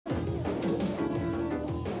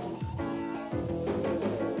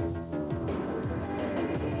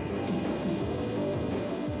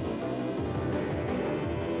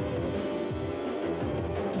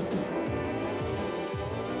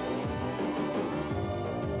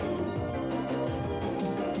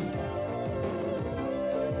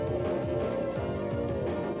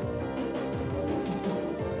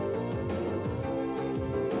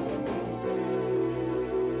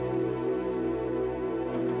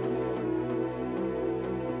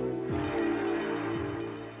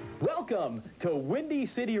Welcome to Windy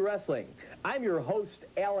City Wrestling. I'm your host,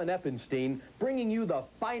 Alan Eppenstein, bringing you the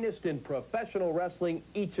finest in professional wrestling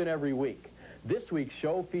each and every week. This week's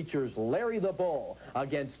show features Larry the Bull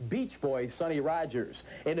against Beach Boy Sonny Rogers.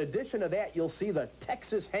 In addition to that, you'll see the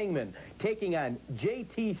Texas Hangmen taking on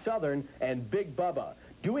JT Southern and Big Bubba.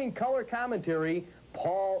 Doing color commentary,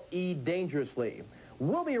 Paul E. Dangerously.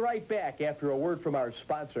 We'll be right back after a word from our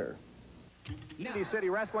sponsor. Windy City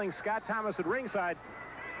Wrestling, Scott Thomas at ringside,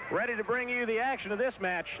 ready to bring you the action of this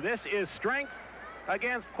match. This is strength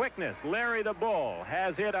against quickness. Larry the Bull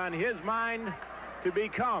has it on his mind to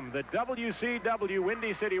become the WCW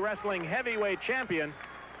Windy City Wrestling Heavyweight Champion,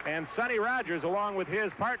 and Sonny Rogers, along with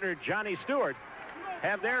his partner Johnny Stewart,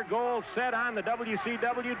 have their goals set on the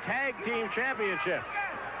WCW Tag Team Championship.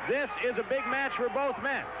 This is a big match for both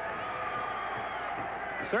men.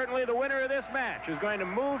 Certainly the winner of this match is going to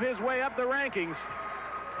move his way up the rankings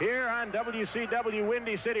here on WCW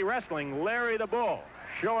Windy City Wrestling. Larry the Bull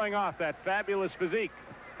showing off that fabulous physique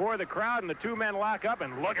for the crowd, and the two men lock up,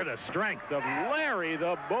 and look at the strength of Larry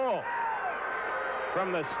the Bull.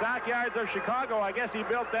 From the stockyards of Chicago, I guess he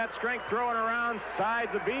built that strength throwing around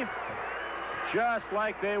sides of beef just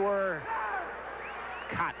like they were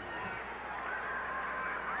cotton.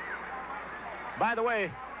 By the way,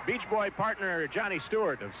 Beach Boy partner Johnny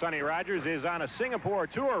Stewart of Sonny Rogers is on a Singapore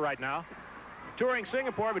tour right now. Touring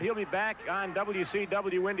Singapore, but he'll be back on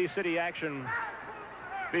WCW Windy City action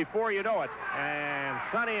before you know it. And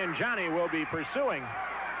Sonny and Johnny will be pursuing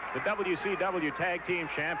the WCW Tag Team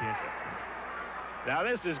Championship. Now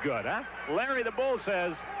this is good, huh? Larry the Bull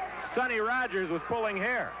says Sonny Rogers was pulling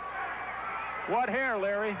hair. What hair,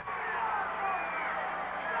 Larry?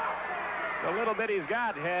 The little bit he's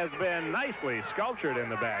got has been nicely sculptured in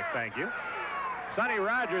the back, thank you. Sonny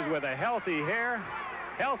Rogers with a healthy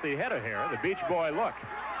head of hair, the Beach Boy look.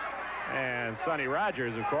 And Sonny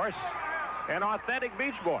Rogers, of course, an authentic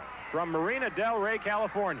Beach Boy from Marina Del Rey,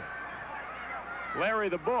 California. Larry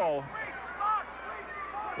the Bull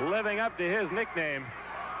living up to his nickname.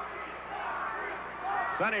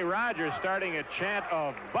 Sonny Rogers starting a chant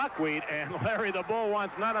of buckwheat, and Larry the Bull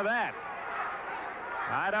wants none of that.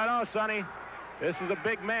 I don't know, Sonny. This is a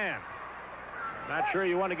big man. Not sure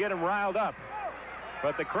you want to get him riled up,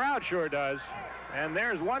 but the crowd sure does. And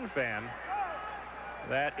there's one fan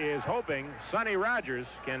that is hoping Sonny Rogers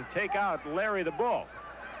can take out Larry the Bull.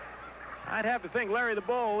 I'd have to think Larry the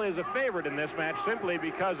Bull is a favorite in this match simply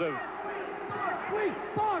because of...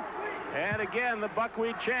 And again, the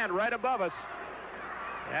buckwheat chant right above us.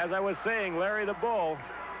 As I was saying, Larry the Bull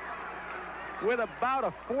with about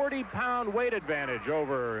a 40-pound weight advantage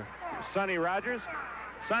over Sonny Rogers.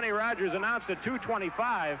 Sonny Rogers announced at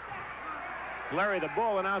 225. Larry the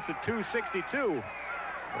Bull announced at 262.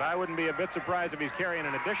 But I wouldn't be a bit surprised if he's carrying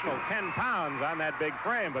an additional 10 pounds on that big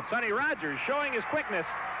frame. But Sonny Rogers showing his quickness,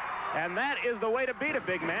 and that is the way to beat a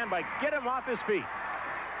big man, by get him off his feet.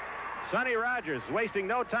 Sonny Rogers wasting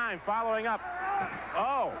no time following up.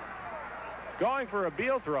 Oh, going for a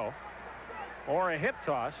Beal throw or a hip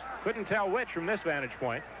toss. Couldn't tell which from this vantage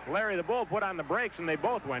point. Larry the Bull put on the brakes, and they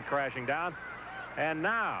both went crashing down. And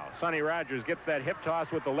now Sonny Rogers gets that hip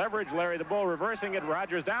toss with the leverage. Larry the Bull reversing it.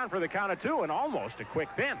 Rogers down for the count of two, and almost a quick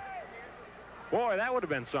pin. Boy, that would have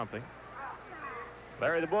been something.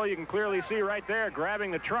 Larry the Bull, you can clearly see right there,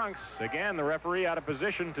 grabbing the trunks. Again, the referee out of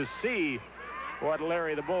position to see what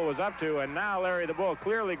Larry the Bull was up to. And now Larry the Bull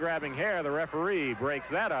clearly grabbing hair. The referee breaks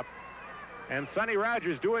that up. And Sonny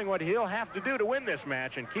Rogers doing what he'll have to do to win this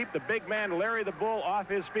match and keep the big man Larry the Bull off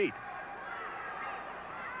his feet.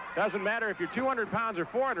 Doesn't matter if you're 200 pounds or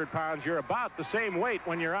 400 pounds, you're about the same weight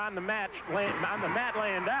when you're on the mat laying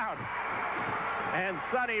down. And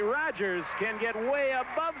Sonny Rogers can get way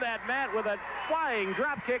above that mat with a flying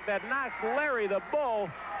drop kick that knocks Larry the Bull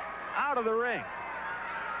out of the ring.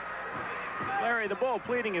 Larry the Bull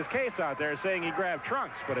pleading his case out there, saying he grabbed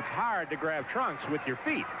trunks, but it's hard to grab trunks with your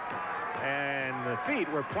feet. And the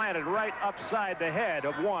feet were planted right upside the head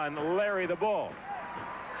of one Larry the Bull.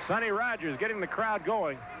 Sonny Rogers getting the crowd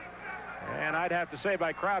going. And I'd have to say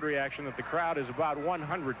by crowd reaction that the crowd is about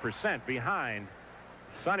 100% behind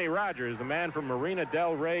Sonny Rogers, the man from Marina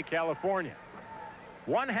Del Rey, California.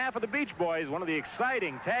 One half of the Beach Boys, one of the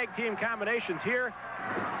exciting tag team combinations here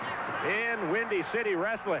in Windy City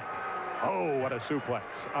Wrestling. Oh, what a suplex.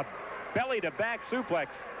 A belly-to-back suplex.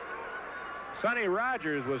 Sonny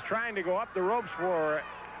Rogers was trying to go up the ropes for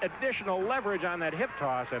additional leverage on that hip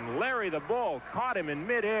toss, and Larry the Bull caught him in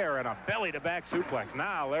midair and a belly-to-back suplex.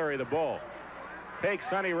 Now Larry the Bull takes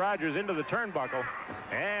Sonny Rogers into the turnbuckle,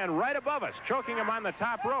 and right above us, choking him on the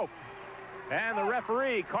top rope, And the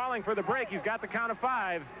referee calling for the break. He's got the count of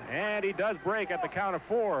 5, and he does break at the count of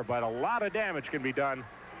 4, but a lot of damage can be done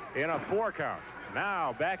in a 4 count.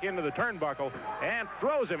 Now back into the turnbuckle and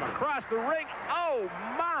throws him across the ring. Oh,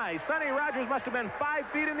 my! Sonny Rogers must have been 5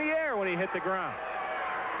 feet in the air when he hit the ground.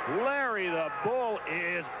 Larry the Bull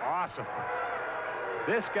is awesome.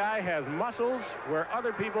 This guy has muscles where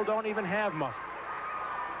other people don't even have muscles.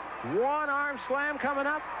 One arm slam coming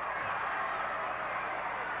up.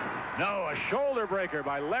 No, a shoulder breaker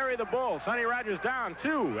by Larry the Bull. Sonny Rogers down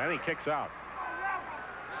 2, and he kicks out.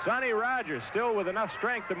 Sonny Rogers still with enough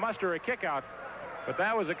strength to muster a kick out, but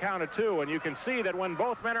that was a count of 2, and you can see that when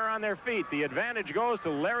both men are on their feet, the advantage goes to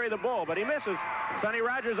Larry the Bull, but he misses. Sonny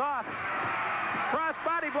Rogers off. Cross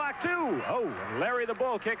body block 2. Oh, and Larry the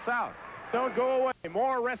Bull kicks out. Don't go away.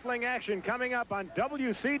 More wrestling action coming up on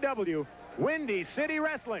WCW, Windy City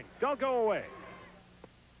Wrestling. Don't go away.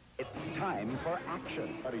 It's time for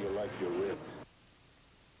action. How do you like your ribs?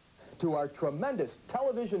 To our tremendous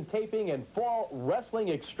television taping and fall wrestling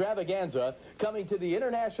extravaganza coming to the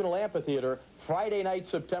International Amphitheater Friday night,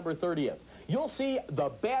 September 30th. You'll see the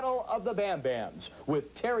Battle of the Bam Bams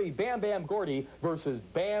with Terry Bam Bam Gordy versus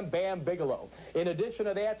Bam Bam Bigelow. In addition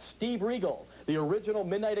to that, Steve Regal, the original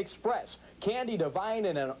Midnight Express, Candy Devine,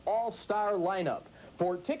 and an all-star lineup.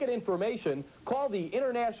 For ticket information, call the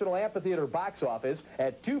International Amphitheater box office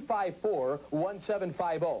at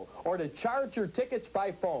 254-1750. Or to charge your tickets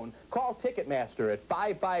by phone, call Ticketmaster at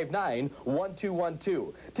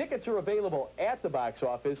 559-1212. Tickets are available at the box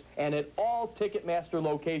office and at all Ticketmaster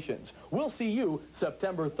locations. We'll see you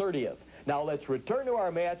September 30th. Now let's return to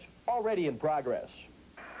our match, already in progress.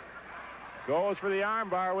 Goes for the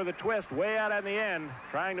armbar with a twist way out on the end,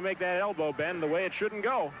 trying to make that elbow bend the way it shouldn't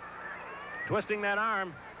go. Twisting that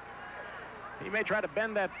arm. He may try to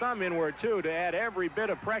bend that thumb inward, too, to add every bit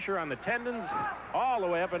of pressure on the tendons all the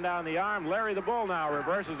way up and down the arm. Larry the Bull now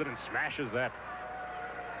reverses it and smashes that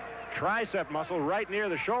tricep muscle right near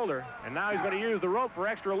the shoulder. And now he's going to use the rope for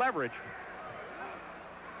extra leverage.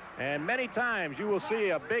 And many times you will see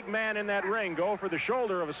a big man in that ring go for the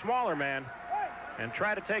shoulder of a smaller man and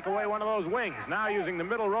try to take away one of those wings. Now using the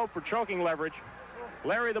middle rope for choking leverage.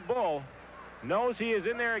 Larry the Bull knows he is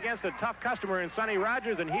in there against a tough customer in Sonny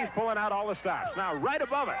Rogers, and he's pulling out all the stops. Now right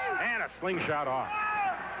above us, and a slingshot off.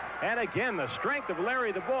 And again, the strength of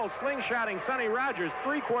Larry the Bull slingshotting Sonny Rogers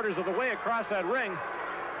 3/4 of the way across that ring.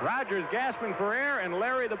 Rogers gasping for air, and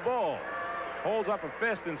Larry the Bull holds up a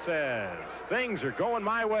fist and says, things are going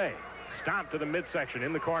my way. Stomp to the midsection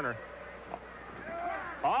in the corner.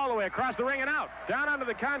 All the way across the ring and out. Down onto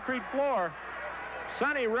the concrete floor.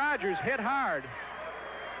 Sonny Rogers hit hard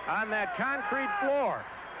on that concrete floor.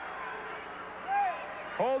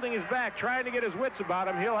 Holding his back, trying to get his wits about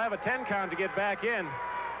him. He'll have a 10 count to get back in.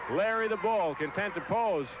 Larry the Bull content to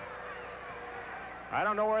pose. I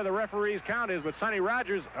don't know where the referee's count is, but Sonny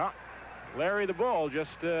Rogers, Larry the Bull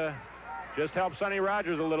just helped Sonny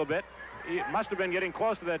Rogers a little bit. He must have been getting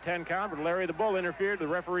close to that 10 count, but Larry the Bull interfered with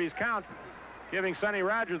the referee's count, giving Sonny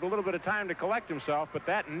Rogers a little bit of time to collect himself. But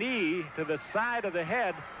that knee to the side of the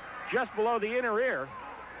head, just below the inner ear,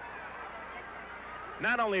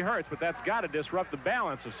 not only hurts, but that's got to disrupt the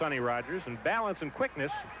balance of Sonny Rogers, and balance and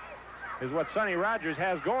quickness is what Sonny Rogers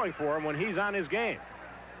has going for him when he's on his game.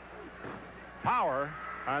 Power,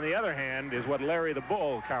 on the other hand, is what Larry the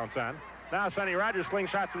Bull counts on. Now Sonny Rogers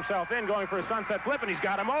slingshots himself in, going for a sunset flip, and he's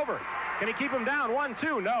got him over. Can he keep him down? 1,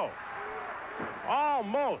 2, no.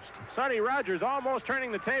 Almost. Sonny Rogers almost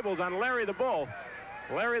turning the tables on Larry the Bull.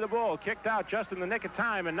 Larry the Bull kicked out just in the nick of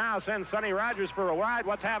time and now sends Sonny Rogers for a ride.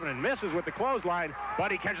 What's happening? Misses with the clothesline,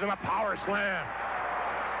 but he catches him a power slam.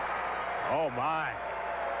 Oh, my.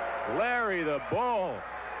 Larry the Bull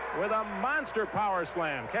with a monster power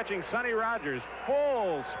slam, catching Sonny Rogers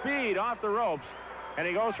full speed off the ropes, and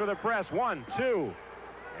he goes for the press. 1, 2,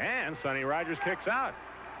 and Sonny Rogers kicks out.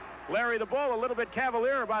 Larry the Bull a little bit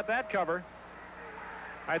cavalier about that cover.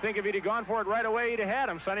 I think if he'd have gone for it right away, he'd have had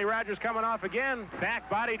him. Sonny Rogers coming off again. Back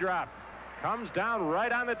body drop. Comes down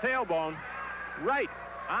right on the tailbone. Right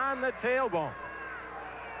on the tailbone.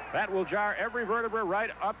 That will jar every vertebra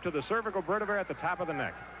right up to the cervical vertebra at the top of the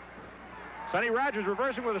neck. Sonny Rogers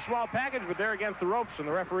reversing with a small package, but they're against the ropes, and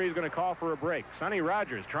the referee is going to call for a break. Sonny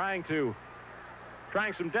Rogers trying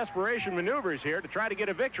some desperation maneuvers here to try to get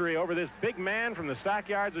a victory over this big man from the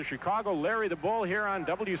stockyards of Chicago, Larry the Bull, here on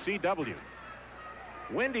WCW.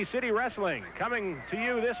 Windy City Wrestling coming to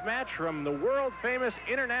you this match from the world-famous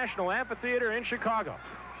International Amphitheater in Chicago.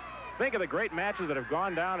 Think of the great matches that have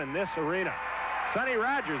gone down in this arena. Sonny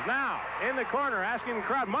Rogers now in the corner asking the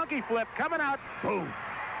crowd, monkey flip coming out, boom.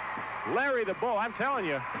 Larry the Bull, I'm telling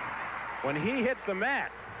you, when he hits the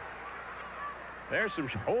mat, There's some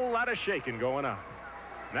whole lot of shaking going on.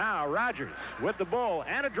 Now Rogers with the bull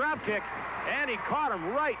and a drop kick, and he caught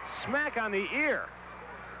him right smack on the ear.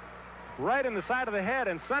 Right in the side of the head,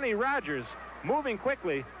 and Sonny Rogers, moving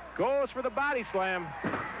quickly, goes for the body slam.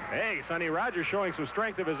 Hey, Sonny Rogers showing some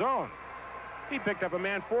strength of his own. He picked up a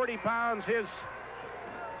man 40 pounds his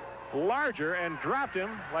larger and dropped him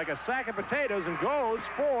like a sack of potatoes and goes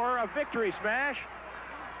for a victory smash.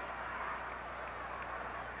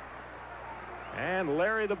 And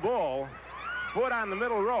Larry the Bull, foot on the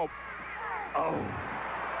middle rope. Oh,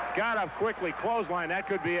 got up quickly, clothesline. That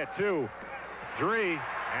could be it, 2, 3,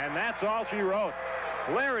 and that's all she wrote.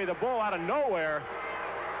 Larry the Bull out of nowhere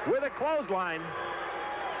with a clothesline.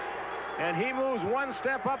 And he moves one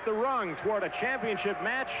step up the rung toward a championship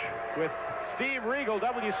match with Steve Regal,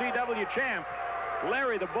 WCW champ.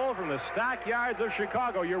 Larry the Bull from the Stockyards of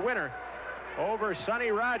Chicago, your winner over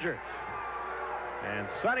Sonny Rogers. And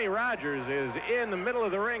Sonny Rogers is in the middle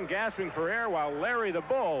of the ring gasping for air while Larry the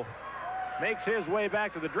Bull makes his way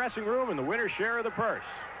back to the dressing room and the winner's share of the purse.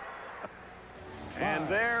 And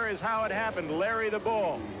there is how it happened. Larry the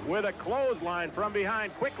Bull with a clothesline from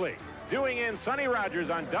behind quickly, doing in Sonny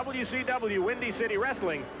Rogers on WCW Windy City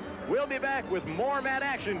Wrestling. We'll be back with more mat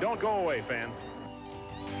action. Don't go away, fans.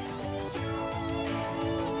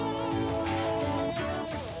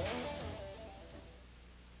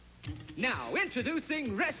 Now,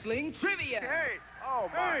 introducing Wrestling Trivia. Hey, oh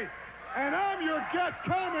my. Hey, and I'm your guest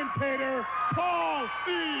commentator, Paul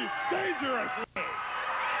E. Dangerously.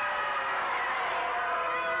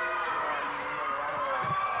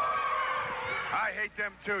 I hate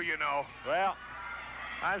them too, you know. Well,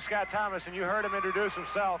 I'm Scott Thomas, and you heard him introduce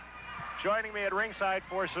himself. Joining me at ringside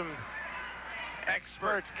for some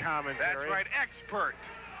expert commentary. That's right, expert.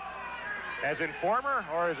 As informer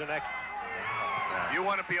or as an expert? You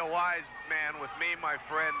want to be a wise man with me, my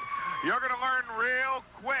friend. You're going to learn real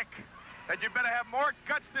quick that you better have more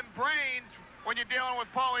guts than brains when you're dealing with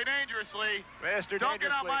Paulie Dangerously. Mr. Don't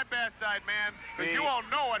get on Dangerously. my bad side, man, because you won't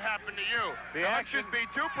know what happened to you. Let's just be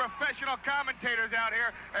 2 professional commentators out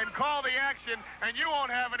here and call the action, and you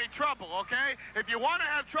won't have any trouble, okay? If you want to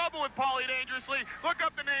have trouble with Paulie Dangerously, look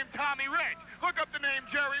up the name Tommy Rich. Look up the name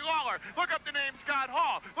Jerry Lawler. Look up the name Scott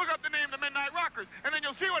Hall. Look up the name the Midnight Rockers, and then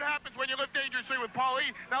you'll see what happens when you live dangerously with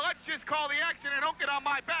Paulie. Now let's just call the action and don't get on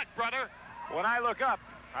my back, brother. When I look up,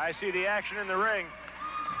 I see the action in the ring.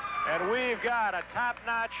 And we've got a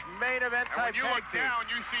top-notch main event And type when you look tag team. down,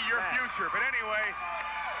 you see your future. But anyway,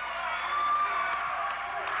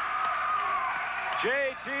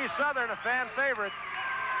 JT Southern, a fan favorite,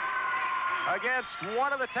 against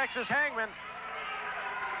one of the Texas Hangmen.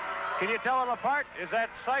 Can you tell them apart? Is that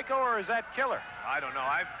Psycho or is that Killer? I don't know.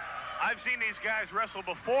 I've seen these guys wrestle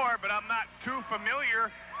before, but I'm not too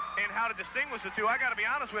familiar in how to distinguish the two. I got to be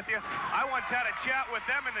honest with you. I once had a chat with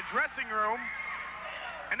them in the dressing room,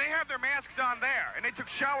 and they have their masks on there, and they took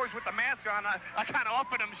showers with the mask on. I kind of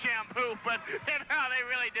offered them shampoo, but you know, they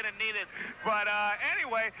really didn't need it. But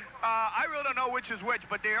anyway, I really don't know which is which,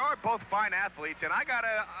 but they are both fine athletes, and I got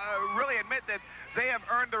to really admit that they have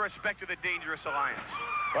earned the respect of the Dangerous Alliance.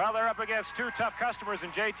 Well, they're up against 2 tough customers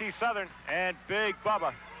in JT Southern and Big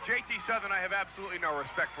Bubba. JT Southern I have absolutely no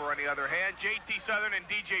respect for. On the other hand, JT Southern and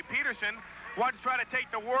DJ Peterson once tried to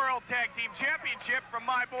take the World Tag Team Championship from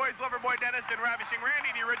my boys, Loverboy Dennis and Ravishing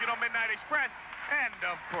Randy, the original Midnight Express, and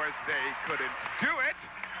of course they couldn't do it.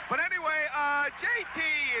 But anyway, JT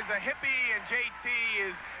is a hippie, and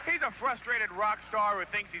he's a frustrated rock star who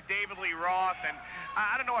thinks he's David Lee Roth, and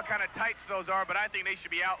I don't know what kind of tights those are, but I think they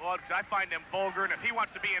should be outlawed because I find them vulgar, and if he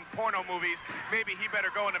wants to be in porno movies, maybe he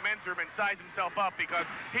better go in the men's room and size himself up because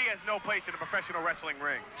he has no place in a professional wrestling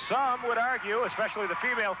ring. Some would argue, especially the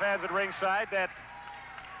female fans at ringside, that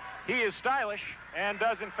he is stylish and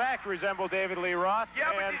does in fact resemble David Lee Roth,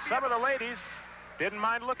 and some of the ladies didn't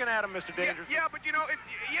mind looking at him, Mr. Dangerous. Yeah, but you know,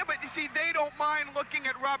 but you see, they don't mind looking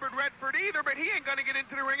at Robert Redford either, but he ain't going to get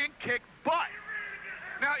into the ring and kick butt.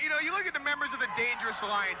 Now, you know, you look at the members of the Dangerous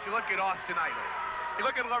Alliance, you look at Austin Idol, you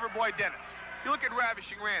look at Loverboy Dennis, you look at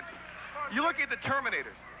Ravishing Randy, you look at the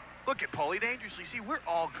Terminators, look at Paulie Dangerously. See, we're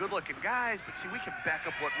all good-looking guys, but see, we can back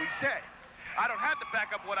up what we say. I don't have to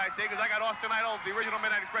back up what I say because I got Austin Idol, the original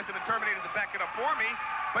Midnight Express, and the Terminators to back it up for me.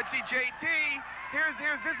 But see, JT, here's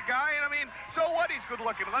this guy, and I mean, so what? He's good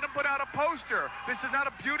looking. Let him put out a poster. This is not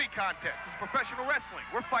a beauty contest. It's professional wrestling.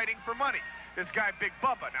 We're fighting for money. This guy, Big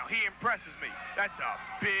Bubba, now he impresses me. That's a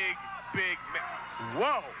big man.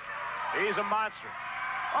 Whoa! He's a monster.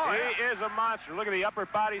 Oh, he is a monster. Look at the upper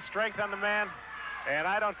body strength on the man. And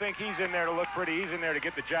I don't think he's in there to look pretty. He's in there to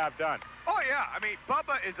get the job done. Oh, yeah. I mean,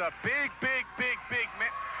 Bubba is a big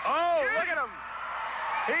man. Oh, look at him.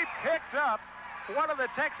 He picked up one of the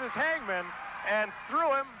Texas Hangmen and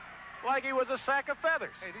threw him like he was a sack of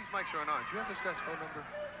feathers. Hey, these mics aren't on. Do you have this guy's phone number?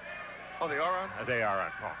 Oh, they are on? They are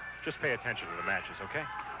on, Paul. Just pay attention to the matches, okay?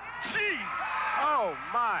 Jeez! Oh,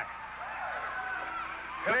 my.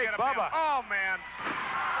 Big Bubba. Oh, man.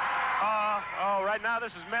 Oh, right now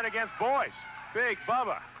this is men against boys. Big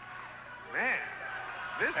Bubba. Man.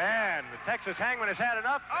 And the Texas Hangman has had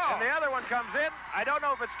enough, and the other one comes in. I don't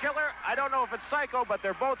know if it's Killer, I don't know if it's Psycho, but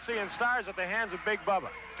they're both seeing stars at the hands of Big Bubba.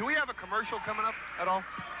 Do we have a commercial coming up at all?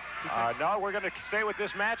 No, we're going to stay with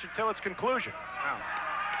this match until its conclusion. Oh.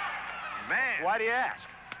 Man. Why do you ask?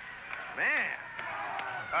 Man.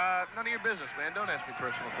 None of your business, man. Don't ask me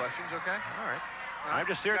personal questions, okay? All right. I'm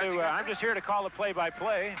just here to call the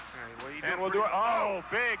play-by-play. And we'll do it. Oh,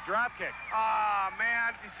 big drop kick.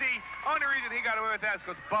 Man. You see, only reason he got away with that is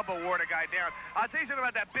because Bubba wore the guy down. I'll tell you something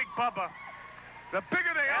about that Big Bubba. The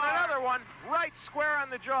bigger they are. And another one, right square on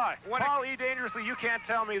the jaw. Paul E. Dangerously, you can't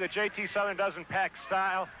tell me that JT Southern doesn't pack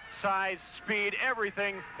style, size, speed,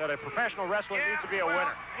 everything that a professional wrestler needs to be a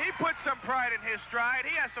winner. He puts some pride in his stride.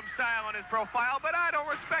 He has some style on his profile, but I don't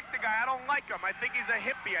respect the guy. I don't like him. I think he's a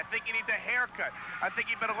hippie. I think he needs a haircut. I think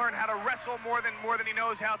he better learn how to wrestle more than he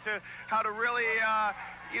knows how to really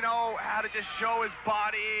you know, how to just show his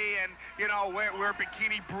body and, you know, wear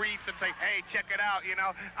bikini briefs and say, hey, check it out, you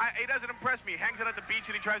know. He doesn't impress me. He hangs out at the beach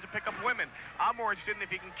and he tries to pick up women. I'm more interested in if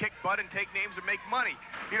he can kick butt and take names and make money.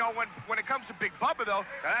 You know, when it comes to Big Bubba, though,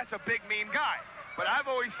 that's a big, mean guy. But I've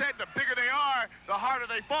always said the bigger they are, the harder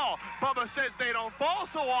they fall. Bubba says they don't fall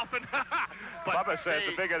so often. But Bubba says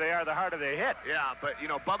the bigger they are, the harder they hit. Yeah, but, you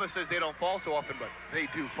know, Bubba says they don't fall so often, but they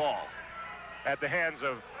do fall. At the hands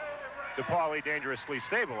of the Paul E. Dangerously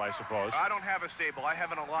stable, I suppose. I don't have a stable. I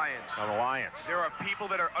have an alliance. An alliance. There are people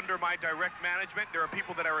that are under my direct management. There are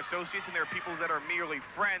people that are associates, and there are people that are merely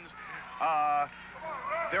friends.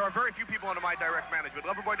 There are very few people under my direct management.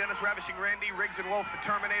 Loverboy Dennis, Ravishing Randy, Riggs and Wolf, the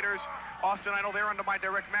Terminators, Austin Idol, they're under my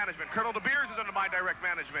direct management. Colonel De Beers is under my direct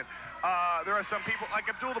management. There are some people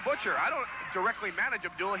like Abdul the Butcher. I don't directly manage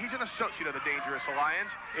Abdullah. He's an associate of the Dangerous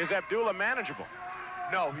Alliance. Is Abdullah manageable?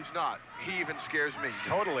 No, he's not. He even scares me.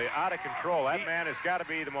 Totally out of control. That man has got to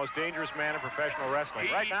be the most dangerous man in professional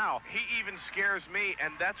wrestling right now. He even scares me,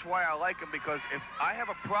 and that's why I like him, because if I have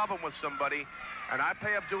a problem with somebody and I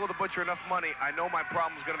pay Abdullah the Butcher enough money, I know my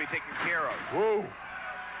problem's going to be taken care of. Woo.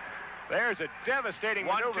 There's a devastating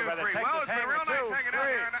maneuver by the Texas Well, it's been real nice hanging out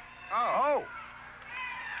here. Oh.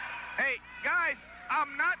 Hey, guys.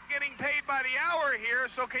 I'm not getting paid by the hour here,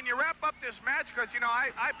 so can you wrap up this match? Because, you know,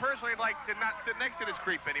 I personally like to not sit next to this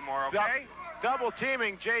creep anymore, okay? Double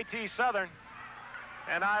teaming JT Southern,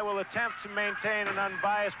 and I will attempt to maintain an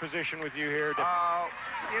unbiased position with you here.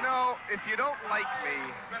 You know, if you don't like me,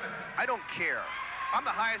 I don't care. I'm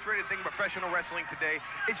the highest rated thing in professional wrestling today.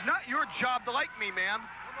 It's not your job to like me, man.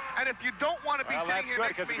 And if you don't want to be sitting here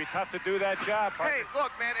next to me... Well, that's good, because it'd be tough to do that job, partner. Hey,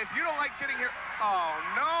 look, man, if you don't like sitting here... Oh,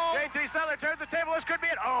 no! JT Southern turns the table. This could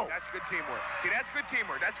be it. Oh! That's good teamwork. See, that's good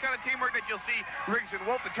teamwork. That's the kind of teamwork that you'll see Riggs and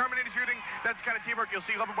Wolf, the Terminator shooting. That's the kind of teamwork you'll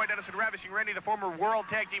see Loverboy Dennis and Ravishing Randy, the former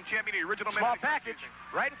World Tag Team Champion, the original... Small package,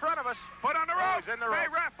 right in front of us. Foot on the rope! He's in the rope.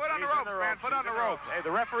 Hey, ref, foot on the rope, man. Foot on the rope. Hey,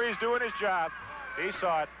 the referee's doing his job. He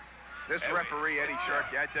saw it. This referee, Eddie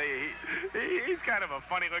Sharkey, I tell you, he's kind of a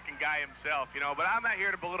funny-looking guy himself, you know, but I'm not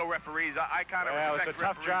here to belittle referees. I kind of respect it's a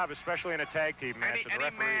tough job, especially in a tag team match. Any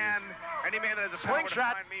man that has a power to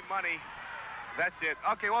find me money, that's it.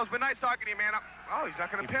 Okay, well, it's been nice talking to you, man. Oh, he's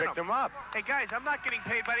not going to pin him. Picked him up. Hey, guys, I'm not getting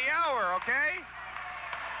paid by the hour, okay?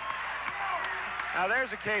 Now,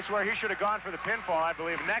 there's a case where he should have gone for the pinfall, I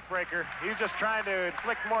believe, neck breaker. He's just trying to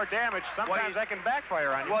inflict more damage. Sometimes that can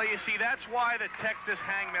backfire on you. Well, you see, that's why the Texas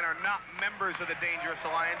Hangmen are not members of the Dangerous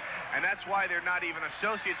Alliance, and that's why they're not even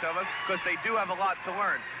associates of us, because they do have a lot to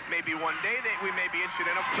learn. Maybe one day we may be interested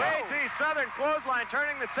in them. JT Southern clothesline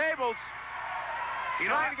turning the tables. You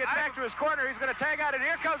know, trying to get back to his corner. He's going to tag out, and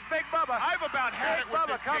here comes Big Bubba. I've about had it with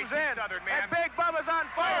Bubba this comes in, Southern, man. and Big Bubba's on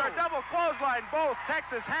fire. A double clothesline. Both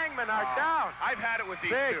Texas Hangmen are down. I've had it with these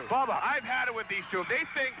two. Big Bubba. I've had it with these two. They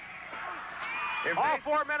think... All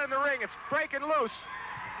four men in the ring. It's breaking loose.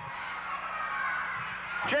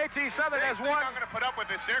 JT Southern has one. I'm going to put up with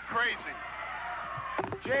this. They're crazy.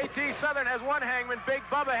 JT Southern has one Hangman. Big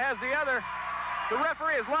Bubba has the other. The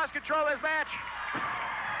referee has lost control of this match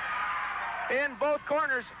in both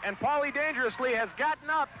corners, and Paul E. Dangerously has gotten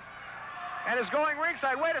up and is going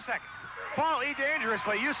ringside. Wait a second. Paul E.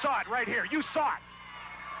 Dangerously, you saw it right here. You saw it.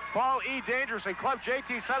 Paul E. Dangerously clubbed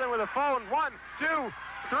JT Southern with a phone. 1, 2,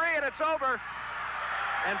 3, and it's over.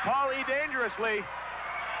 And Paul E. Dangerously,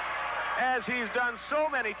 as he's done so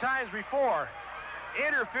many times before,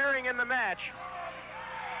 interfering in the match.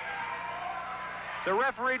 The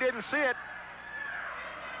referee didn't see it.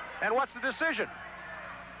 And what's the decision?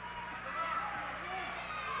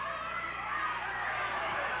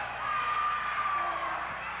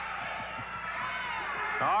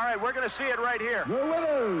 All right, we're going to see it right here. Your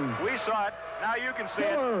winners, We saw it. Now you can see it.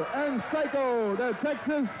 Killer and Psycho, the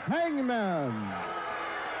Texas Hangmen.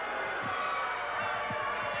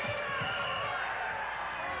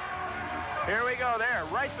 Here we go there,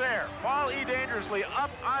 right there. Paul E. Dangerously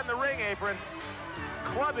up on the ring apron,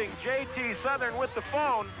 clubbing J.T. Southern with the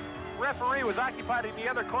phone. Referee was occupied in the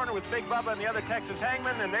other corner with Big Bubba and the other Texas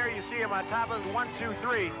Hangman, and there you see him on top of 1, 2,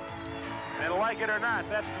 3. And like it or not,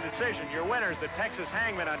 that's the decision. Your winners, the Texas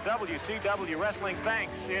Hangman on WCW Wrestling.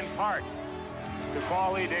 Thanks in part to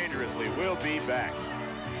Paul E. Dangerously. We'll be back.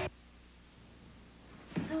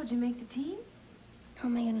 So, did you make the team? Oh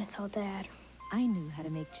my goodness, oh Dad. I knew how to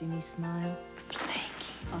make Jimmy smile. Flaky.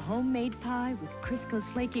 A homemade pie with Crisco's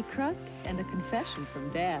flaky crust and a confession from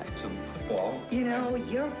Dad. Some football. You know,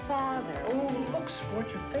 your father. Oh, look, sport,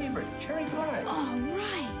 your favorite, cherry pie. All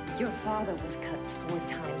right. Your father was cut 4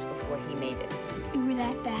 times before he made it. You were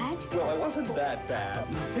that bad? Well, I wasn't that bad.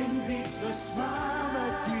 Nothing beats the smile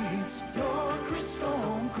that greets your Crisco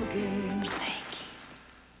home cooking.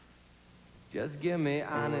 Just give me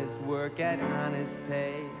honest work at honest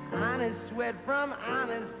pay, honest sweat from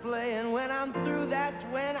honest play, and when I'm through, that's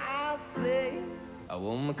when I'll say, I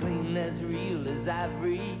want my clean as real as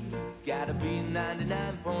ivory. It's gotta be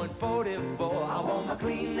 99.44. I want my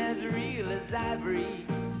clean as real as ivory.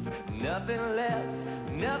 Nothing less,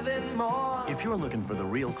 nothing more. If you're looking for the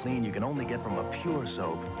real clean you can only get from a pure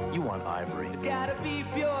soap, you want Ivory. It's gotta be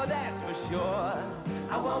pure, that's for sure.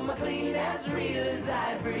 I want my clean as real as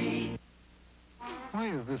ivory. Why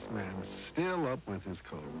is this man still up with his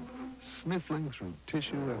cold, sniffling through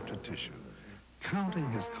tissue after tissue, counting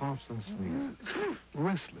his coughs and sneezes,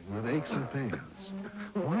 wrestling with aches and pains?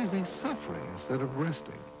 Why is he suffering instead of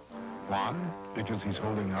resting? Why? Because he's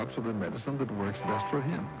holding out for the medicine that works best for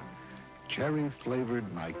him. Cherry-flavored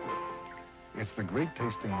NyQuil. It's the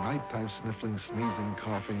great-tasting nighttime sniffling, sneezing,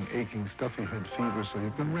 coughing, aching, stuffy head fever so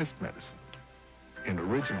you can rest medicine. In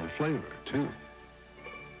original flavor, too.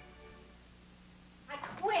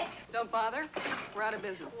 Quit! Don't bother. We're out of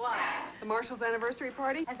business. Why? The Marshall's anniversary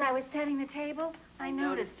party? As I was setting the table, I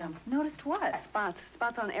noticed them. Noticed what?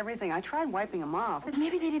 Spots on everything. I tried wiping them off. But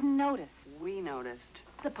maybe they didn't notice. We noticed.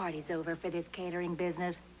 The party's over for this catering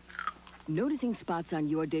business. Noticing spots on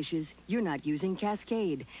your dishes, you're not using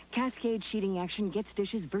Cascade. Cascade sheeting action gets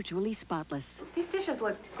dishes virtually spotless. These dishes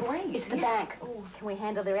look great. It's the bank. Oh, can we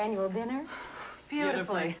handle their annual dinner?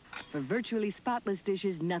 Beautifully. For virtually spotless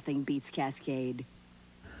dishes, nothing beats Cascade.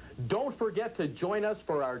 Don't forget to join us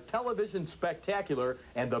for our television spectacular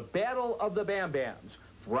and the Battle of the Bam Bams,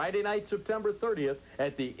 Friday night, September 30th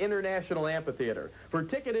at the International Amphitheater. For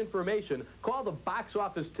ticket information, call the box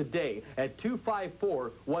office today at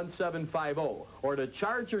 254-1750, or to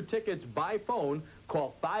charge your tickets by phone,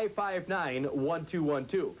 call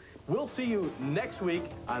 559-1212. We'll see you next week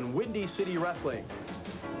on Windy City Wrestling.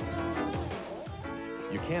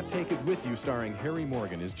 You Can't Take It With You, starring Harry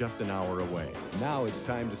Morgan, is just an hour away. Now it's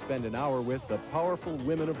time to spend an hour with the powerful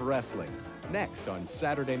women of wrestling. Next on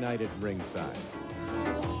Saturday night at Ringside.